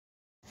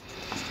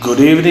Good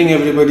evening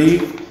everybody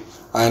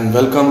and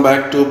welcome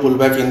back to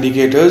Pullback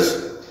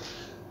Indicators.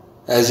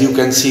 As you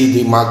can see,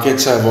 the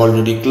markets have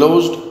already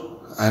closed,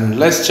 and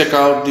let's check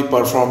out the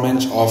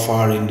performance of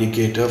our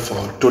indicator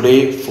for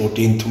today,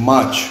 14th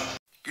March.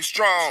 Be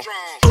strong.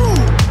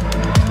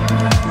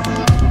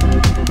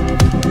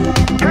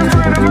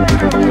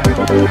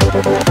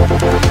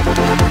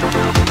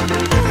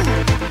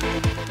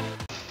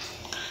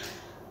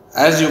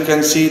 As you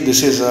can see,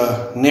 this is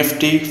a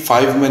Nifty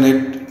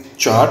 5-minute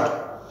chart.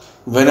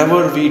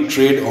 Whenever we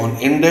trade on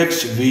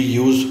index, we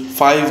use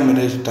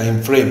 5-minute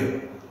time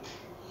frame.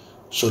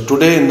 So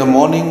today in the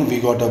morning, we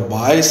got a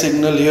buy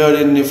signal here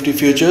in Nifty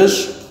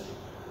futures.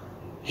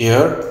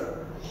 Here,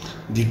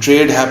 the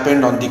trade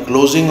happened on the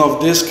closing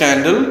of this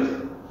candle,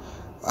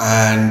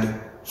 and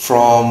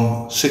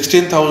from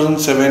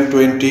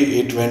 16,720,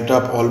 it went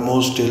up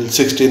almost till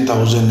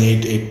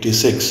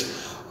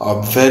 16,886.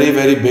 A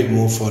very big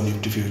move for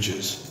Nifty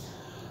futures.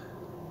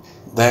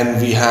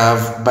 Then we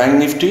have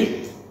BankNifty.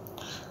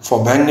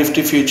 For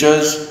BankNifty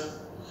futures,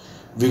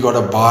 we got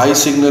a buy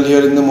signal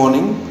here in the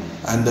morning,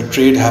 and the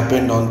trade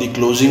happened on the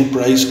closing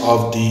price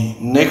of the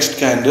next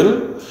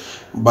candle.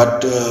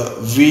 But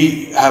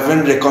we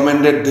haven't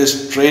recommended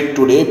this trade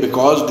today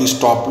because the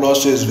stop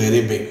loss is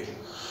very big.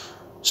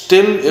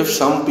 Still, if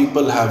some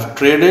people have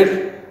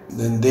traded,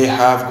 then they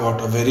have got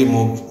a very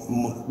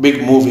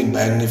big move in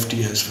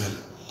BankNifty as well.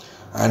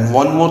 And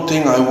one more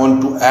thing I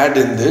want to add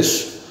in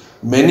this,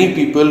 many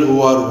people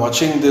who are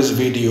watching this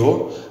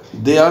video,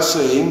 they are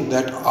saying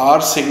that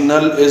our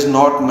signal is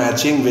not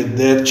matching with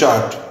their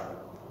chart.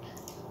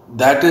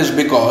 That is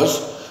because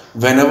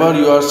whenever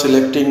you are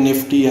selecting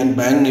Nifty and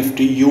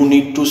BankNifty, you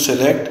need to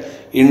select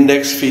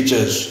index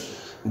features.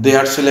 They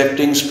are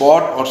selecting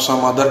spot or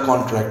some other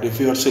contract. If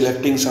you are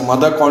selecting some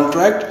other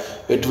contract,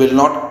 it will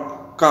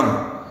not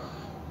come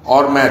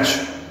or match.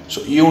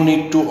 So you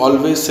need to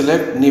always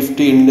select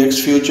Nifty index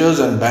futures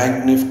and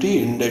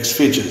BankNifty index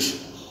futures.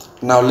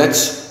 Now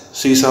let's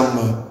see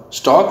some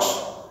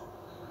stocks.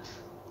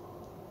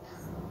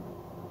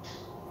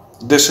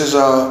 This is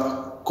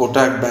a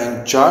Kotak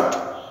Bank chart.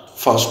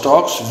 For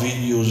stocks, we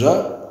use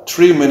a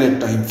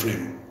 3-minute time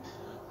frame.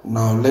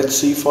 Now let's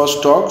see for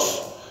stocks.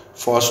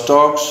 For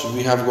stocks,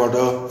 we have got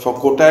for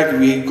Kotak,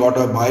 we got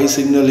a buy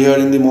signal here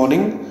in the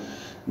morning.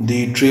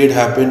 The trade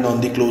happened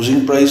on the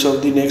closing price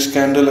of the next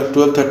candle at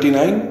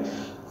 12:39,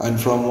 and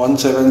from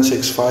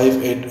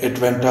 1765 it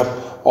went up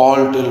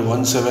all till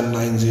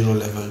 1790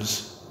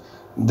 levels.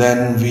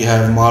 Then we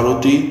have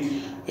Maruti.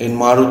 In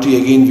Maruti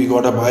again we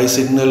got a buy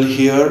signal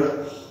here,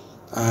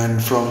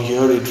 and from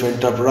here it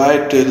went up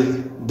right till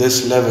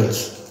this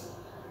levels.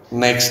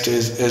 Next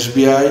is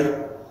SBI.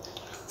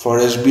 For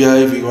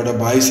SBI we got a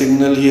buy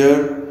signal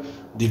here.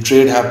 The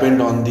trade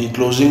happened on the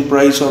closing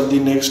price of the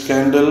next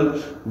candle.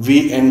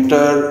 We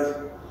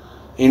enter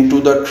into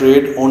the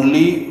trade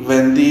only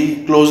when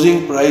the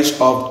closing price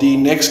of the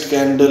next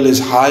candle is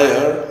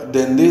higher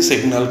than the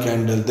signal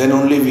candle, then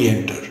only we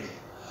enter.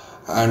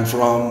 And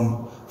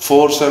from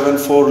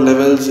 474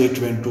 levels it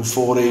went to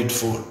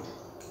 484.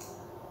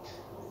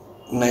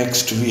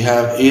 Next we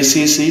have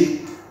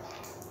ACC.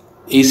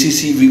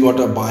 ACC we got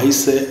a buy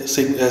sell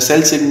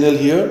signal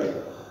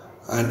here,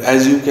 and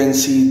as you can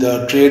see,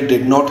 the trade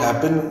did not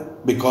happen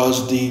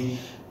because the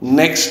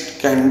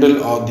next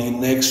candle or the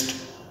next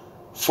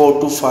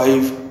 4 to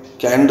 5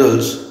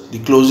 candles, the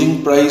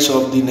closing price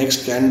of the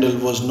next candle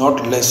was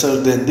not lesser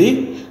than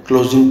the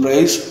closing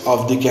price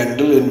of the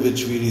candle in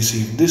which we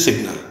received the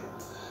signal.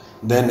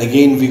 Then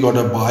again we got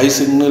a buy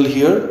signal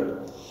here,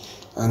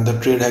 and the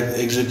trade had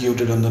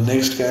executed on the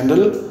next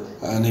candle,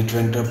 and it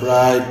went up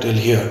right till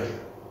here.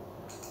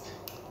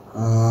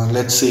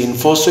 Let's see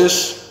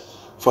Infosys.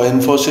 For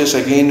Infosys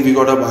again we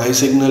got a buy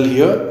signal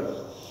here,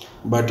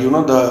 but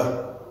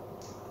the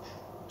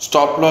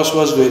stop loss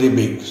was very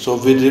big, so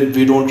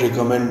we don't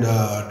recommend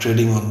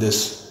trading on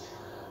this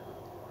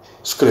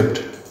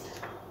script.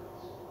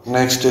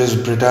 Next is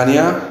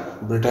Britannia.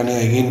 Britannia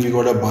again we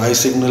got a buy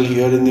signal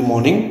here in the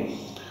morning.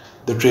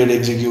 The trade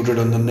executed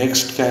on the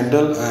next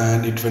candle,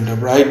 and it went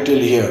up right till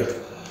here,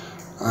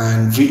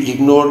 and we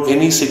ignore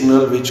any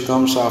signal which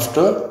comes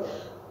after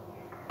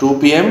 2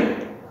 p.m.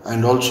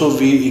 and also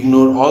we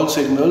ignore all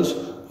signals.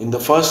 In the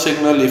first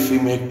signal, if we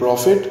make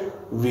profit,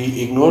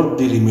 we ignore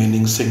the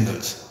remaining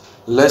signals.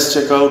 Let's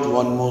check out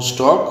one more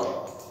stock.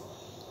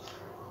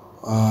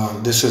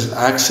 This is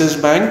Axis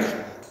Bank.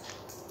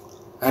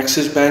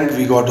 Axis Bank,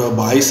 we got a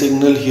buy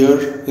signal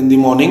here in the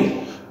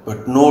morning,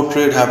 but no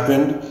trade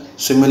happened.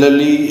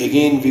 Similarly,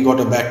 again we got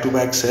a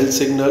back-to-back sell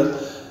signal.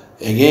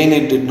 Again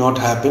it did not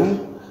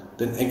happen.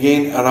 Then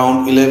again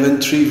around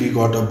 11:03 we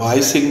got a buy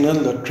signal.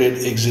 The trade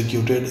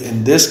executed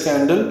in this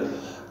candle,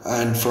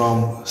 and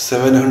from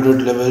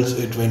 700 levels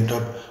it went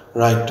up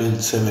right till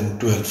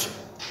 712.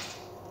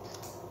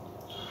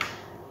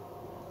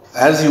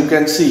 As you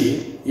can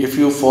see, if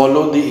you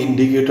follow the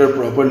indicator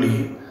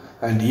properly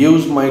and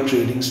use my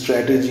trading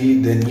strategy,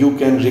 then you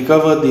can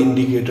recover the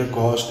indicator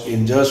cost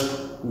in just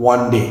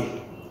one day.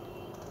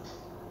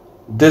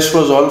 This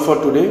was all for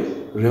today.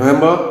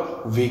 Remember,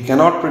 we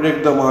cannot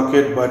predict the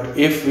market, but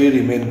if we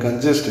remain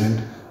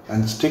consistent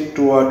and stick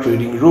to our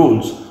trading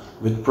rules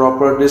with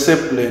proper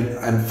discipline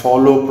and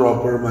follow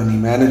proper money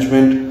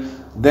management,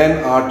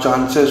 then our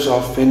chances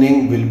of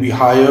winning will be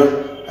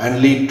higher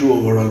and lead to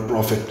overall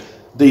profit.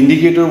 The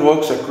indicator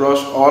works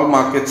across all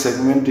market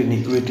segments in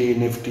equity,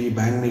 Nifty,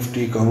 Bank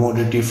Nifty,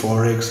 commodity,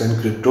 forex and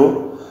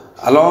crypto.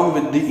 Along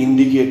with the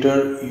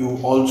indicator, you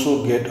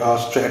also get our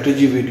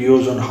strategy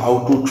videos on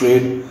how to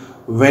trade,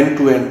 when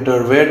to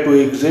enter, where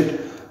to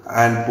exit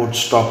and put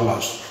stop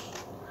loss.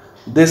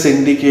 This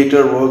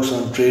indicator works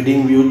on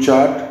TradingView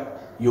chart.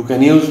 You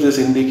can use this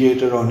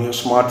indicator on your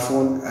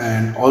smartphone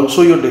and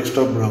also your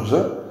desktop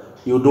browser.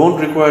 You don't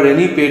require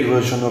any paid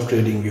version of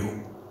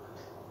TradingView.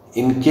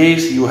 In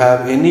case you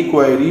have any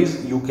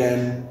queries, you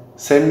can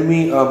send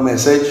me a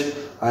message.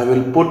 I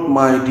will put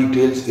my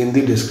details in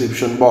the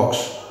description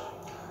box.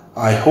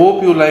 I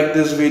hope you like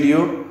this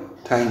video.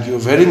 Thank you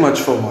very much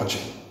for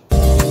watching.